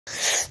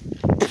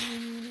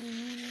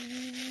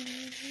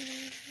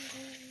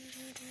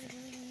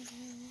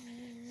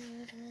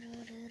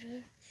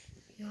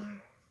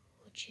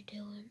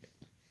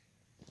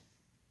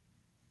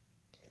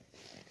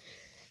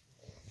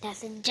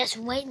nothing. Just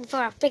waiting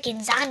for a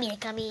freaking zombie to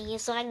come in here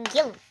so I can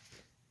kill him.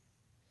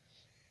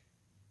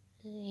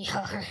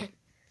 Yeah.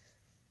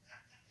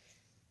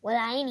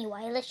 Well,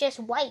 anyway, let's just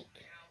wait.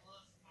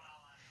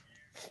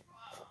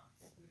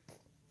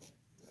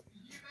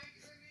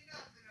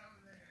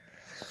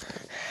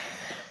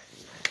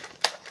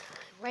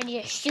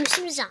 Ready to shoot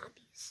some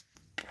zombies.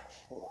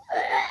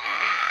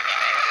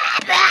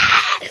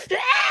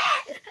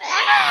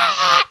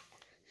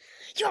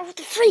 Yo, what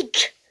the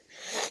freak?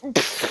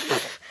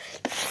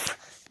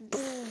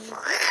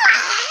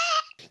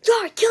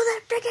 Yo, kill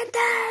that freaking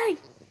thing!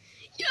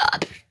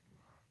 Yup.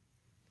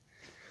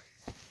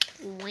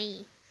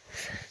 Wait.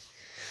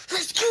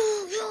 Let's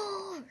go,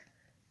 yo!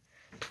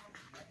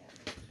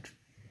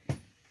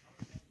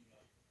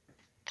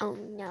 Oh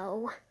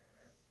no.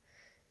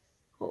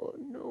 Oh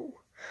no.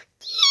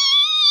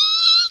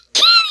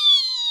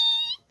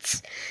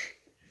 Kitties!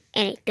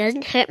 And it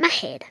doesn't hurt my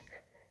head.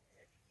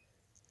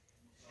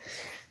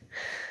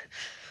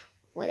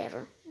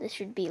 Whatever. This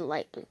should be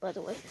light blue, by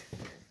the way.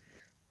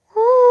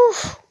 Woo!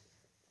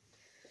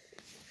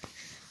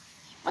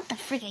 What the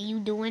frick are you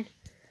doing?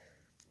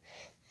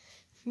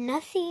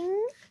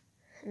 Nothing.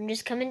 I'm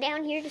just coming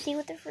down here to see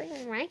what the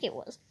friggin' racket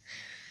was.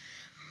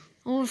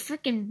 Oh,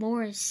 frickin'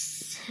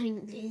 Boris.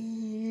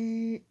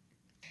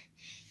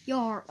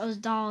 Yar, a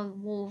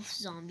dog wolf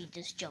zombie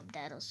just jumped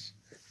at us.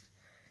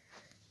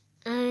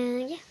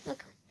 Yeah,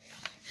 okay.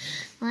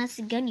 Well, that's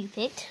the gun you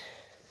picked.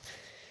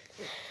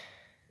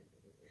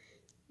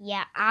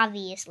 Yeah,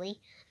 obviously.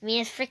 I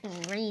mean, it's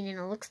freaking green and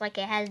it looks like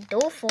it has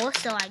dual force,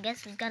 so I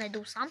guess it's gonna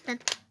do something.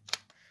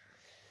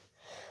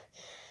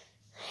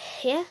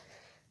 Yeah.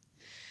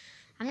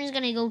 I'm just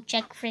gonna go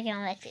check freaking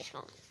electric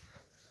phone.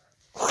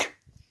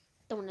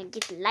 Don't wanna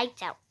get the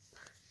lights out.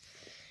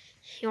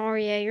 Oh,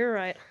 yeah, you're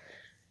right.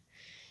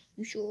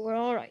 You sure are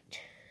alright.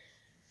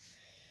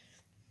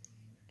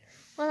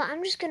 Well,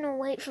 I'm just gonna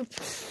wait for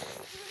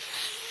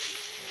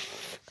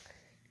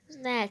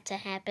that to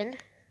happen.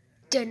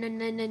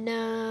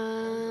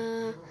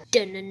 Da-na-na-na-na.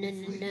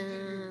 Da-na-na-na-na.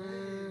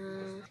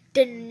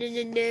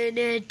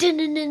 Da-na-na-na-na.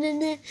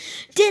 Da-na-na-na-na.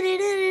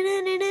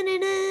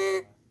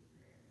 Da-na-na-na-na-na-na.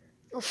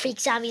 Oh, freak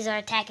zombies are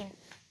attacking.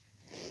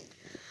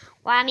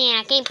 Well, I mean,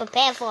 I came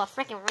prepared for a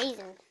freaking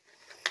reason,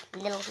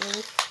 little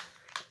me.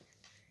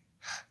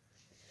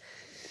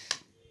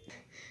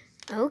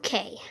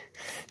 Okay.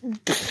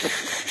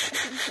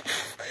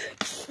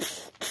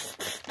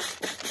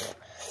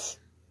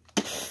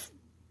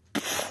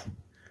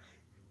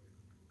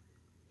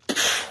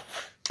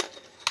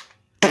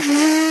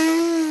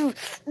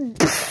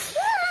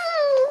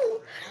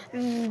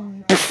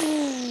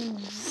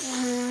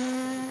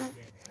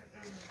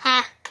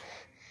 Ha!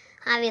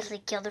 Obviously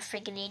killed the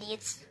freaking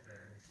idiots.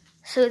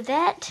 So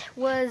that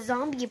was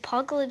Zombie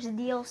Apocalypse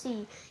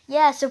DLC.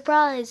 Yeah,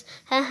 surprise!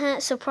 Haha,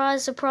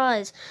 surprise,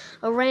 surprise.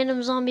 A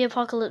random Zombie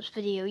Apocalypse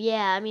video.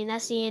 Yeah, I mean,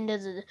 that's the end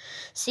of the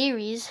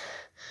series.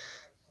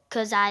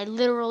 Because I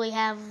literally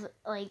have,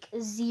 like,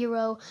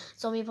 0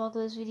 Zombie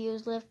Apocalypse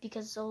videos left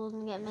because all of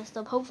them get messed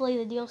up.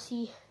 Hopefully the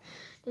DLC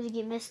doesn't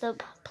get messed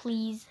up.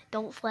 Please,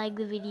 don't flag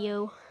the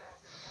video.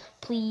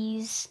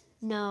 Please,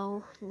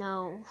 no,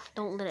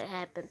 don't let it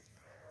happen.